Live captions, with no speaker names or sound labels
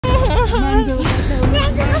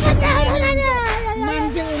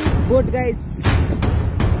guys.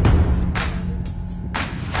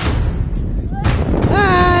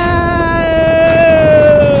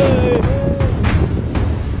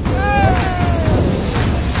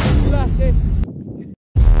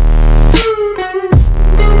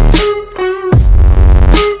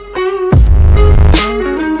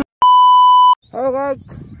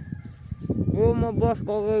 यो म बस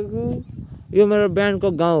गएको यो मेरो बिहानको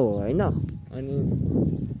गाउँ हो हैन अनि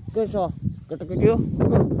के छ केटाकेटी हो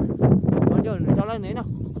मजा हुनुहुन्छ होला नि हैन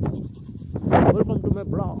welcome to my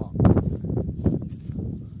blog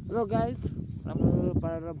hello guys राम्रो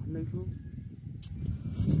पारेर भन्दैछु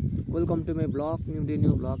welcome to my blog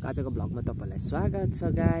new blog आजको ब्लगमा तपाईँलाई स्वागत छ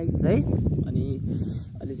गाइज है अनि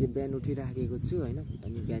अहिले चाहिँ बिहान उठिराखेको छु हैन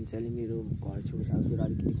अनि बिहान चाहिँ मेरो घर छेउछाउतिर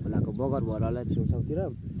अलिकति खोलाको बगर भरला छेउछाउतिर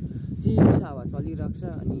चिसो हावा चलिरहेको छ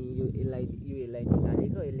अनि यो यसलाई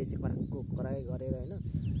निकालेको यसले चाहिँ कराई गरेर हैन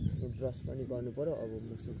ब्रस पनि गर्नु पर्यो अब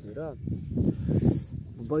मुख धुएर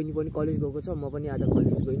बहिनी पनि कलेज गएको छ म पनि आज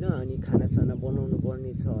कलेज गइन अनि खानासाना बनाउनु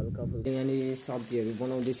पर्ने छ हल्का फुल्का यहाँनिर सब्जीहरू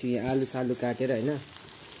बनाउँदैछु आलु सालु काटेर हैन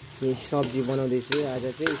यही सब्जी बनाउँदैछु आज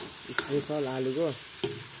चाहिँ स्पेसल आलुको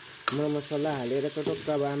मरमसला हालेर चटक्क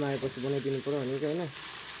अब आमा आएपछि बनाइदिनु पर्यो भनेको हैन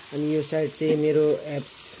अनि यो साइड चाहिँ मेरो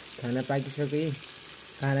एप्स खाना पाकिसक्यो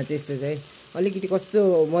खाना चाहिँ यस्तो चाहिँ अलिकति कस्तो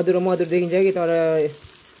मधुरो देखिन्छ कि तर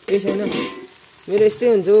यही छैन मेरो यस्तै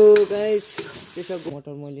हुन्छ गाइस त्यसको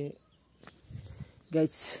मटर मैले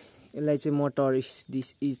गाइस यसलाई चाहिँ मटर दिस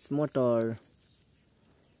इज मटर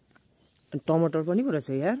टमाटर पनि पो रहेछ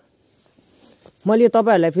यार मैले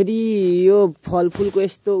तपाईहरुलाई फेरि यो फलफुलको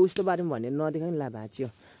यस्तो उस्तो बारेमा भनेर नदेखाइन ला भाँच्यो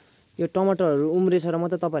यो टमाटरहरू उम्रेछ र म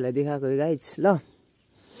त तपाईहरुलाई देखाएको गाइस ल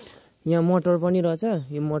यहाँ मटर पनि रहेछ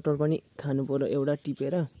यो मटर पनि खानु पर्यो एउटा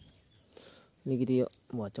टिपेर अलिकति यो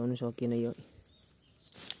भचाउनु सकिएन यो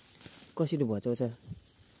कसरी भचाउँछ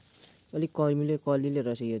अलिक कलिले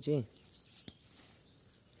रहेछ यो चाहिँ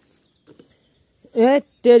ए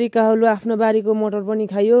टेरिका होलो आफ्नो बारीको मटर पनि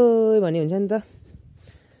खायो भन्ने हुन्छ नि त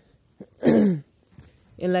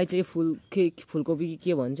यसलाई चाहिँ फुलकोपी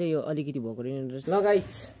के भन्छ यो अलिकति भोकरिने रहेछ ल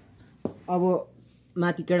गाइस अब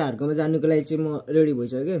माथि केटाहरुकोमा जानुको लागि चाहिँ म रेडी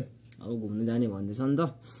भइसकेँ अब घुम्न जाने भन्दैछ नि त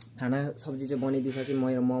खाना सब्जी चाहिँ बनाइदिइसकेँ म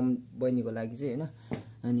र मम बहिनीको लागि चाहिँ हैन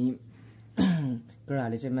अनि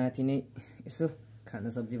केटाहरुले चाहिँ माथि नै यसो खाना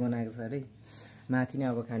सब्जी बनाएको छ अरे माथि नै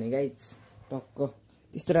अब खाने गाइस टक्क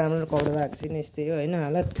त्यस्तो राम्रो कपडा लगाएको छैन यस्तै हो हैन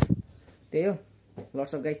हालत त्यही हो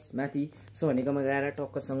लट्स अफ गाइस माथि सो भनेकोमा गएर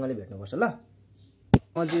टक्कसँगले भेट्नुपर्छ ल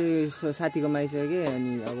म चाहिँ साथीकोमा आइसकेँ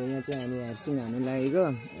अनि अब यहाँ चाहिँ हामी हर्सिङ हान्नु लागेको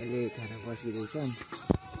अहिले खाना बसिरहेछ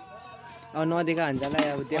अब नदेखा हान्छलाई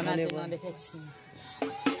अब देखाउने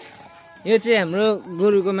यो चाहिँ हाम्रो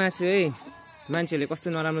गोरुको मासु है मान्छेहरूले कस्तो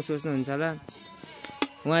नराम्रो सोच्नुहुन्छ होला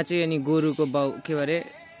उहाँ चाहिँ अनि गोरुको बाउ के भरे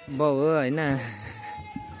बाउ हो हैन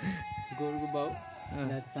गोरुको बाउ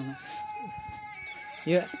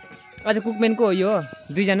यो अझ कुकमेनको हो यो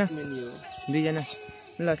दुईजना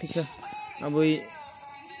ल ठिक छ अब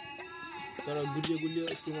तर गुलियो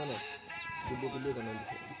सिमालो गुलियो बनाउँदैछ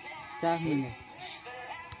चार मिल्ने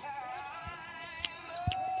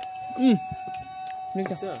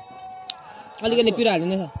अलिकति पिरो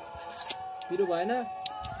हालिदिनु छ पिरो भएन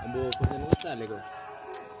अब खोर्सानी कस्तो हालेको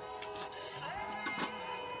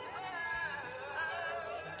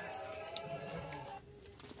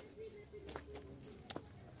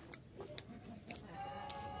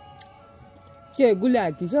के गुलियो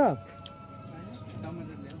हाल्ती छ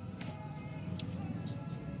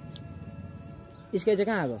इसकै चाहिँ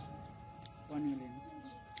कहाँ आएको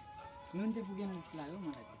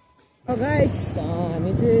गाइस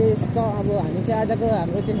हामी चाहिँ आजको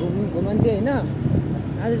हाम्रो चाहिँ घुमन्थ्यो होइन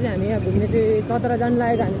आज चाहिँ हामी यहाँ घुम्ने चाहिँ चतरा जानु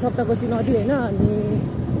लागेको हामी सप्तकोशी नदी होइन अनि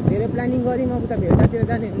धेरै प्लानिङ गऱ्यौँ अब त भेडातिर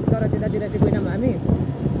जाने तर त्यतातिर चाहिँ गएनौँ हामी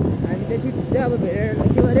चाहिँ सिधै अब भेड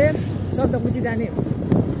के अरे सप्तकोशी जाने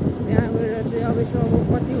त्यहाँ गएर चाहिँ अब यसो अब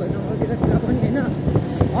कति होइन अब त्यतातिर पनि होइन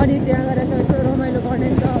अनि त्यहाँ गएर चाहिँ यसो रमाइलो गर्ने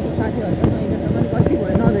नि त अब साथीहरूसँग यिनीहरूसँग कति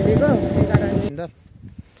भयो नभेटेको त्यही कारणले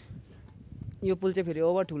यो पुल चाहिँ फेरि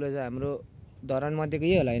ओभर ठुलो छ हाम्रो धरान मध्येको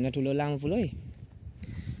यही होला होइन ठुलो लामो पुल है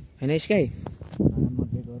होइन स्काई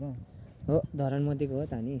हो धरान मध्येको हो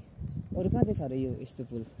त नि अरू कहाँ चाहिँ छ र यो यस्तो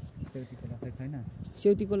पुल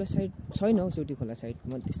सेउती खोला साइड छैन हौ सेउती खोला साइड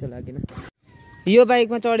म त्यस्तो लागेन यो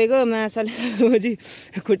बाइकमा चढेको मासाले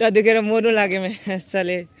खुट्टा दुखेर मर्नु लाग्यो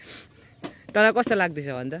मासाले तँलाई कस्तो लाग्दैछ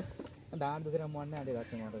भन्दा ढाड दुखेर मर्ने आँटेको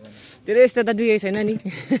छ म त तेरो यस्तो त दुखेको छैन नि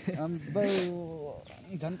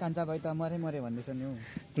झन् कान्छा भाइ त मरे भन्दैछ नि हौ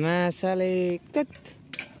मासाले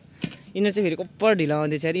यिनीहरू चाहिँ फेरि कप्पर ढिलो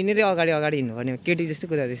आउँदैछ अरे यिनीहरू अगाडि हिँड्नुपर्ने केटी जस्तो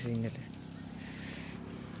कुदाउँदैछ यिनीहरूले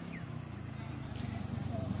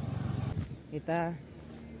यता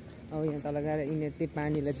अब यहाँ तल गएर यिनीहरू त्यो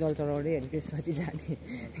पानीलाई जल चढाउँदै अनि त्यसपछि जाने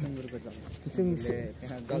सुँगुरको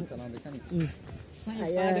जल चलाउँदैछ नि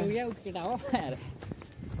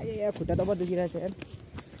खुट्टा त दुखिरहेछ यार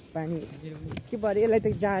पानी के पऱ्यो यसलाई त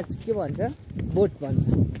जहाज के भन्छ बोट भन्छ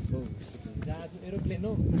एरोप्लेन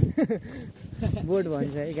हो बोट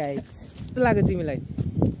भन्छ है गाइज कस्तो लाग्यो तिमीलाई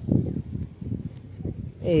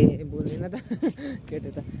ए बोल्दैन त केटो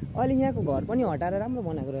त अहिले यहाँको घर पनि हटाएर राम्रो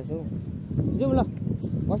बनाएको रहेछ हौ जाउँ ल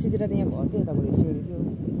अस्तितिर त यहाँ घर थियो यताबाट सिँढी थियो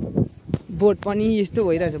बोट पनि यस्तो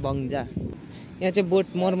भइरहेछ भङ्जा यहाँ चाहिँ बोट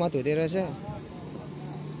मर्मत हुँदै रहेछ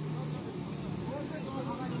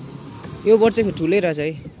यो बोट चाहिँ ठुलै रहेछ है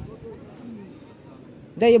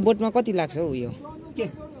दा यो बोटमा कति लाग्छ हौ यो के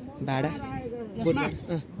भाडा बोटमा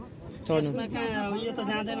चढ्नु यो त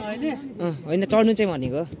जाँदैन अहिले होइन चढ्नु चाहिँ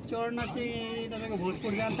भनेको चढ्न चाहिँ तपाईँको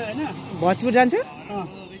भोजपुर जान्छ होइन भोजपुर जान्छ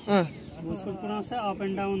भोजपुर पुऱ्याउँछ अप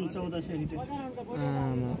एन्ड डाउन 1400 रुपियाँ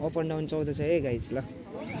अप एन्ड डाउन 1400 है गाइस ल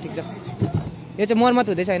ठिक छ यो चाहिँ मर्मत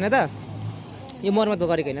हुँदैछ होइन त यो मर्मत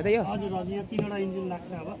गरेको होइन त यो हजुर हजुर यहाँ 3वटा इन्जिन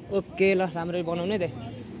लाग्छ अब ओके ल राम्ररी बनाउने त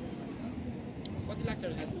कति लाग्छ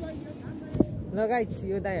ल गाइस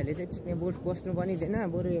यो दाइहरूले चाहिँ बोट बस्नु पनि दिएन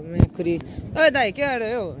बरु खुरी ओ दाइ के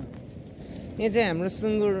अरे हो यहाँ चाहिँ हाम्रो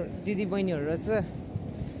सुँगुर दिदी बहिनीहरू रहेछ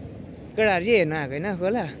केटाहरू चाहिँ हेर्नु आएको होइन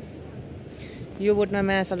खोला यो बोटमा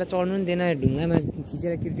मायासलाई चढ्नु नि दिएन ढुङ्गामा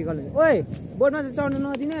थिचेर क्रिटिकल हुन्छ ओइ बोटमा त चढ्नु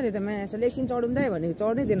नदिने अरे त मायासले एकछिन चढौँ दाइ भनेको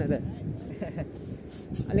चढ्नै दिएन त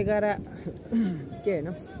अलिक गएर के होइन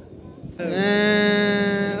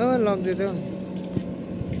ओ लग्दै त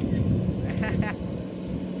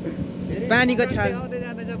पानीको छाल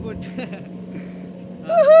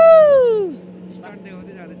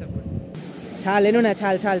छाल हेर्नु न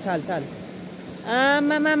छाल छाल छाल छाल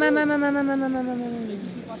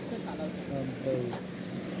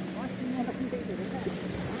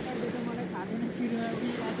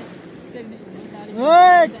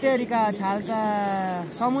टेरिका छाल त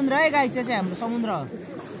समुद्र है गाई चाहिँ हाम्रो समुद्र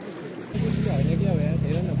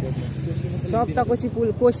सप्तकोशी पुल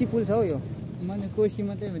कोशी पुल छ हौ यो मैले कोशी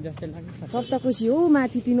मात्रै जस्तै लाग्छ सप्तकोशी हो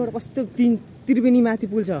माथि तिनवटा कस्तो त्रिवेणी माथि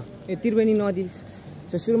पुल छ ए त्रिवेणी नदी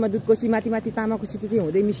छ सुरुमा दुधकोशी माथि माथि तामाकोशी के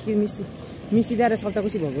हुँदै मिसिँदा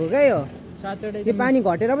सप्तकोशी भएको क्या यो यो पानी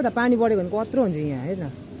घटेर पो त पानी बढ्यो भने कत्रो हुन्छ यहाँ हेर्न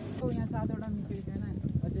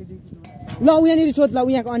ल यहाँनिर सोध ल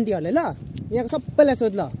यहाँको आन्टीहरूलाई ल यहाँको सबैलाई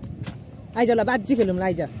सोध ल आइज ल बाजी खेलौँ ल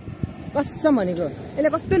आइज कसम भनेको यसले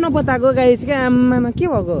कस्तो नपताएको गाई चाहिँ क्या आमामा के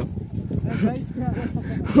भएको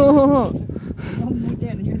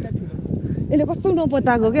यसले कस्तो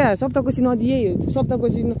नपताएको क्या सप्तकोशी नदी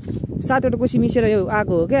सप्तकोशी 7वटा कोशी मिसेर यो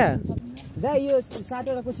आएको हो क्या दा यो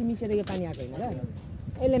 7वटा कोशी मिसेर यो पानी आएको होइन क्या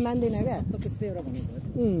यसले मान्दैन क्या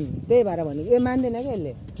त्यही भएर भनेको यो मान्दैन क्या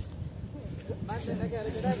यसले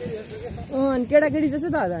अनि केटाकेटी जस्तो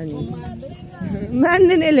त होला नि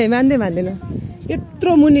मान्दैन यसले मान्दैन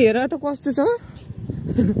यत्रो मुनि हेर त कस्तो छ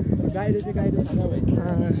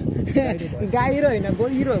गाइरो होइन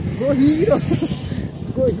गोहिरो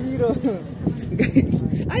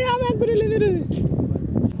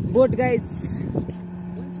बोट गाइस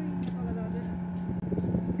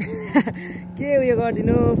के उयो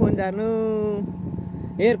गरिदिनु फोन झार्नु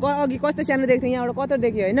हेर अघि कस्तो सानो देख्थ्यो यहाँबाट कत्रो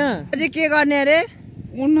देख्यो होइन अझै के गर्ने अरे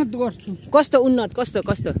उन्नत गर्छु कस्तो उन्नत कस्तो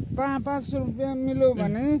 500 रुपियाँ मिल्यो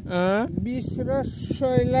भने 20 र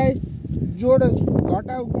 100 लाई जोड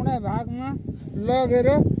घटाउ गुणा भागमा लगेर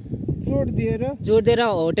जोडिदिएर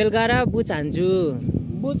होटल गएर बुझ हान्छु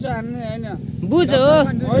बुझ हान्ने होइन बुझ हो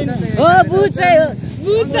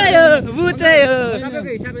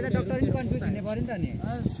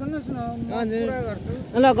सुन्नुहोस् न कुरा गर्छु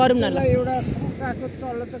ल गरौँ न ल एउटा कुखुराको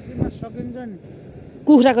चल्ला त किन्न सकिन्छ नि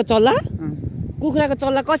कुखुराको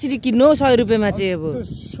चल्ला कसरी किन्नु 100 रुपियाँमा चाहिँ अब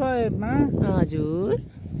 100 मा हजुर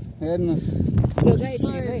हेर्नु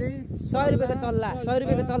 100 रुपियाँको चल्ला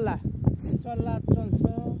चल्ला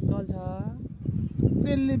चल्छ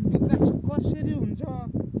त्यसले विकास कसरी हुन्छ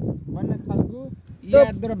भन्ने खालको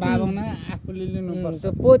याद र भावना आफूले लिनुपर्छ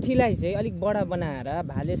त्यो पोथीलाई चाहिँ अलिक बडा बनाएर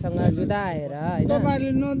भालेसँग जुदाएर हैन तपाईले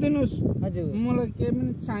नदिनुस् हजुर मलाई केही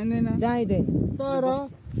पनि चाहिँदैन तर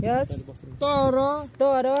यस तर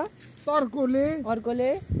अर्कोले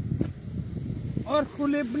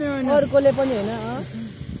पनि हैन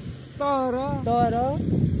तर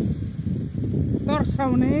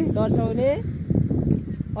तर्साउने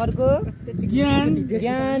अर्को ज्ञान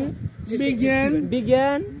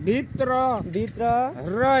विज्ञान भित्र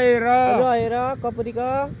रहेर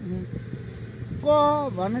कपुरीको क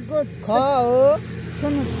भनेको ख हो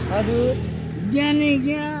सुन्नु हजुर ज्ञानी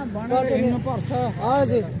भनेर हिँड्नुपर्छ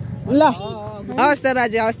हजुर ल हवस् त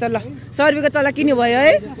बाजे हवस् त ल 100 रुपियाँको चल्ला किन्नु भयो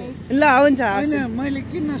है ल हुन्छ हस् होइन मैले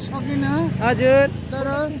किन्न सकिनँ हजुर तर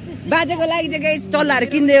बाजेको लागि चाहिँ गाइस चल्लाहरू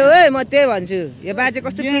किनिदेऊ है म त्यही भन्छु यो बाजे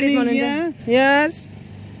कस्तो पीडित हुनुहुन्छ यस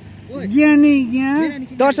ज्ञानी ज्ञान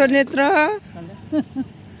दर्शन नेत्र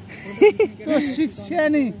त्यो शिक्षा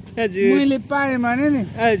नि हजुर मैले पाएँ भने नि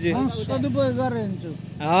हजुर सदुपयोग गरेर हिँड्छु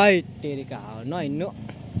है टेरिका नहिँड्नु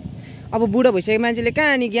अब बुढो भइसकेको मान्छेले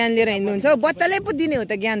कहाँ अनि ज्ञान लिएर हिँड्नुहुन्छ बच्चाले पो दिने हो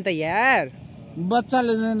त ज्ञान त यार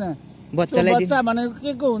बच्चाले दिँदैन बच्चालाई बच्चा भनेको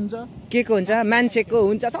के को हुन्छ के को हुन्छ मान्छेको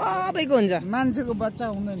हुन्छ सबैको हुन्छ मान्छेको बच्चा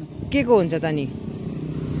हुँदैन के को हुन्छ त नि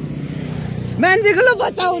मान्छेको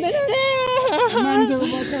बच्चा हुँदैन रे मान्छेको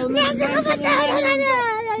बच्चा हुँदैन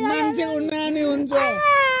मान्छेको नानी हुन्छ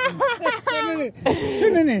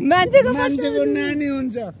सुन नि मान्छेको नानी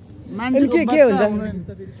हुन्छ के हुन्छ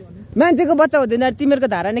मान्छेको बच्चा हुँदैन तिमीहरूको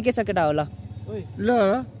धारा नै के छ केटा हो ल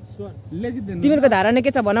लेखिदिनु तिमीहरूको धारा नै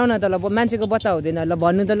के छ भनाउ न त ल मान्छेको बच्चा हुँदैन ल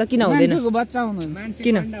भन्नु त ल किन हुँदैन मान्छेको बच्चा हुँदैन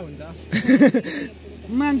किन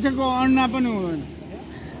मान्छेको अन्डा पनि हुँदैन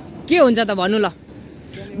के हुन्छ त भन्नु ल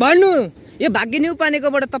भन्नु यो भाग्य न्यु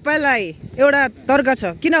पानेकोबाट तपाईँलाई एउटा तर्क छ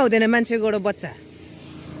किन हुँदैन मान्छेको बच्चा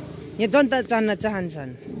यहाँ जनता जान्न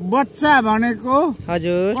चाहन्छन् बच्चा भनेको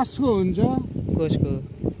हजुर कसको हुन्छ कसको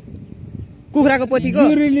कुखुराको पोथीको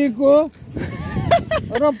जुरेलीको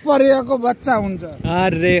र परियाको बच्चा हुन्छ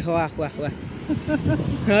अरे वाह वाह वाह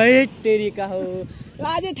है टेरिका हो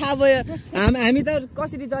अझै थाहा भयो हामी त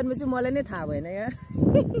कसरी जन्मेछु मलाई नै थाहा भएन यार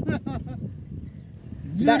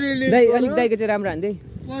अलिक दाइको चाहिँ राम्रो हान्दै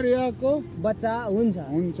परियाको बच्चा हुन्छ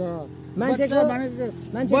हुन्छ मान्छेको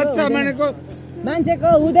बच्चा भनेको मान्छेको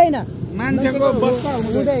हुँदैन मान्छेको बच्चा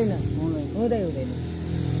हुँदैन हुँदैन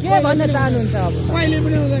के भन्न चाहनुहुन्छ अब कहिले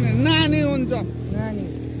पनि हुँदैन नानी हुन्छ नानी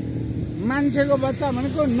मान्छेको बच्चा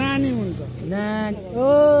भनेको नानी हुन्छ नानी ओ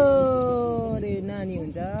रे नानी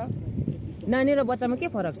हुन्छ नानी र बच्चामा के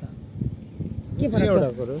फरक छ के फरक छ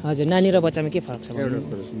हजुर नानी र बच्चामा के फरक छ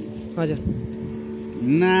हजुर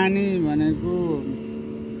नानी भनेको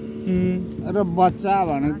र बच्चा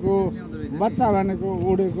भनेको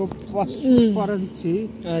उडेको पक्षी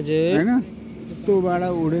हजुर होइन त्योबाट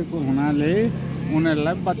उडेको हुनाले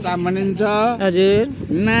उनीहरूलाई बच्चा भनिन्छ हजुर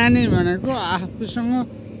नानी भनेको आफूसँग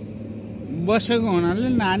बसेको हुनाले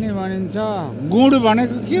नानी भनिन्छ गुड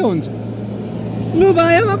भनेको के हुन्छ लु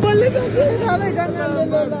भएमा बोल्न सक्यो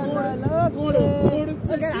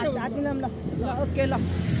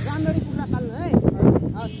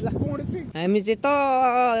हामी चाहिँ त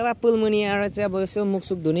पुलमुनि आएर चाहिँ अब यसो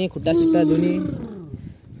मुखसुख धुने खुट्टा सुट्टा धुने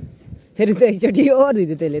फेरि त एकचोटि और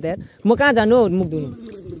धुइदियो त्यसले त यार म कहाँ जानु हौ मुख धुनु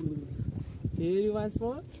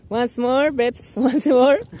once more babes once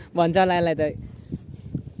more भन्छ होला यसलाई त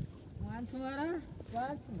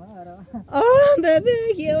oh baby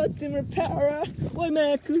के हो तिम्रो प्यारा ओइ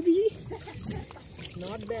माकुरी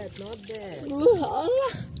not bad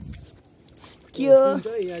के हो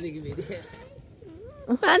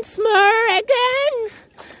once more again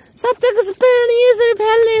सप्ताहको चाहिँ पानी यसरी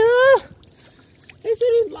फाल्ने हो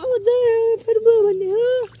यसरी लाउँछ फेरि भयो भन्ने हो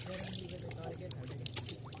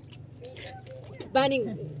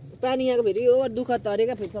पानी यहाँको फेरि ओ दुःख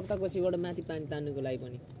तरेका फेरि सप्ताहकोसीबाट माथि पानी तान्नुको लागि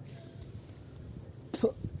पनि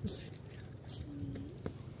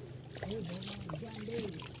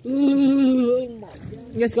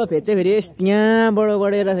यसको फेद चाहिँ फेरि यहाँबाट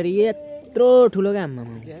बढेर फेरि यत्रो ठुलो काममा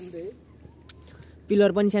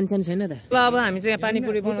पिलर पनि सानो सानो छैन त ल अब हामी चाहिँ यहाँ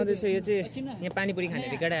पानीपुरी बनाउँदैछ यो चाहिँ यहाँ पानीपुरी खाने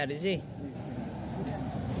केटाहरू चाहिँ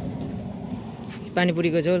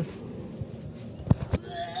पानीपुरीको झोल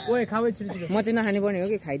ओए खाबै छिटो म चाहिँ नखाने पर्ने हो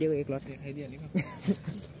कि खाइदिएको एक लट खाइदिइहालेको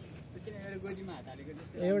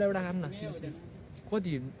एउटा खाम न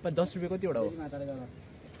कति 10 रुपियाँ कतिवटा हो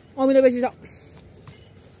अमिलो बेसी छ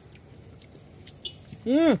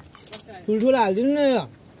ठुल्ठुलो हालिदिनु न यो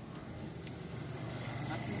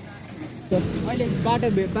अहिले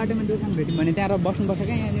बाटोमा दोकान भेट्यौँ भने त्यहाँ बस्नुपर्छ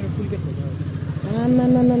क्या यहाँनिर फुलकै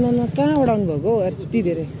कहाँबाट आउनु भएको यति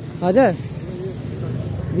धेरै हजुर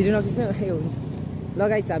भिडियो नखिच्नु ए हुन्छ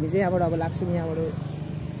लगाइ हामी चाहिँ यहाँबाट अब लाग्छौँ यहाँबाट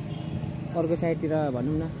अर्को साइडतिर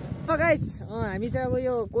भनौँ न गाइस हामी चाहिँ अब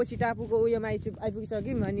यो कोशी टापुको उयोमा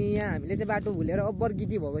आइपुगिसक्यौँ अनि यहाँ हामीले चाहिँ बाटो भुलेर अब्बर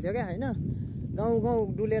गिटी भएको थियो क्या होइन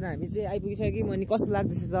गाउँ डुलेर हामी चाहिँ आइपुगिसक्यौँ अनि कस्तो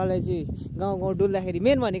लाग्दैछ तँलाई चाहिँ गाउँ डुल्दाखेरि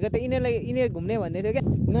मेन भनेको त यिनीहरू घुम्ने भन्दै थियो क्या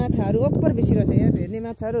माछाहरू अब्बर बेसी रहेछ यार हेर्ने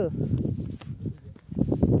माछाहरू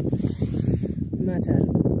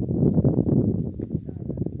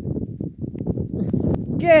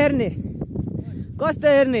के हेर्ने कस्तो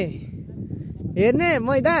हेर्ने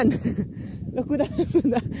मैदान ल कुदा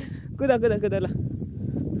ल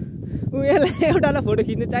यसलाई एउटालाई फोटो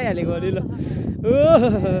खिच्नु चाहिहालेको अरे ल ओ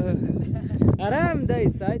आरामदायी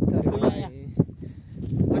सायद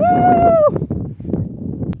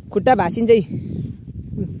खुट्टा भाँसिन्छ है।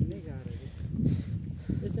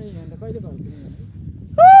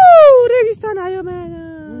 रेगिस्तान आयो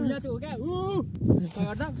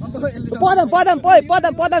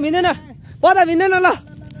पदम हिँडेन ल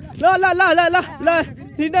ल ल ल ल ल ल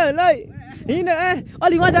हिँड ल हिँड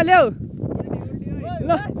अलि मजा ल्याऊ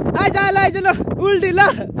ल आइज ल आइज ल उल्टी ल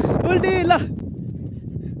उल्टी ल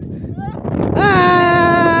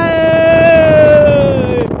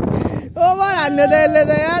ओभर हान्नु त यसले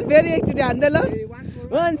त यार फेरि एकचोटि हान्दै ल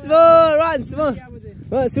वन्स मोर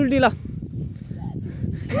सुल्टी ल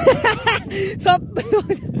सबै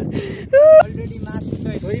अलरेडी मासु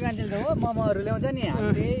चाहिँ छोरी मान्छेले त हो मोमोहरू ल्याउँछ नि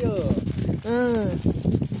हामीले यो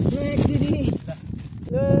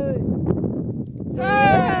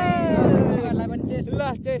ल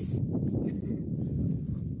चेस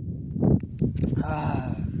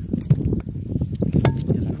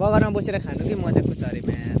बगरमा बसेर खानु कि मजाको छ अरे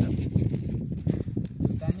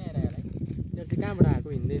कहाँबाट आएको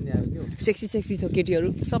हिँड्दै हिँड्दै आएको क्या सेक्सी सेक्सी छ केटीहरू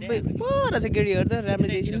सबै पर छ केटीहरू त राम्रो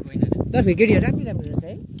देखिनु तर फेरि केटीहरू राम्रो राम्रो रहेछ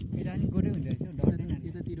है गोरै हुँदो रहेछ डर्दैन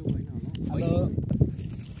यतातिर होइन होला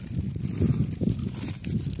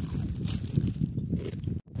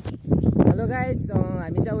हेलो गाइस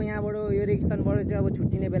हामी चाहिँ अब यहाँबाट यो रेगिस्तानबाट चाहिँ अब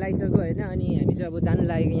छुट्टिने बेला आइसक्यो होइन अनि हामी चाहिँ अब जानु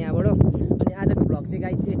लागेको यहाँबाट अनि आजको भ्लग चाहिँ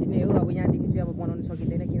गाइस चाहिँ यति नै हो अब यहाँदेखि चाहिँ अब बनाउनु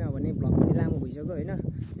सकिँदैन किनभने भ्लग पनि लामो भइसक्यो होइन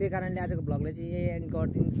त्यही कारणले आजको भ्लगलाई चाहिँ यही एन्ड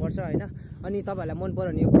गरिदिनु पर्छ होइन अनि तपाईँहरूलाई मन पऱ्यो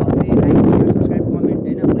भने यो भ्लग चाहिँ लाइक सेयर सब्सक्राइब कमेन्ट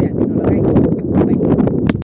होइन पुरै हालिदिनु होला गाइस।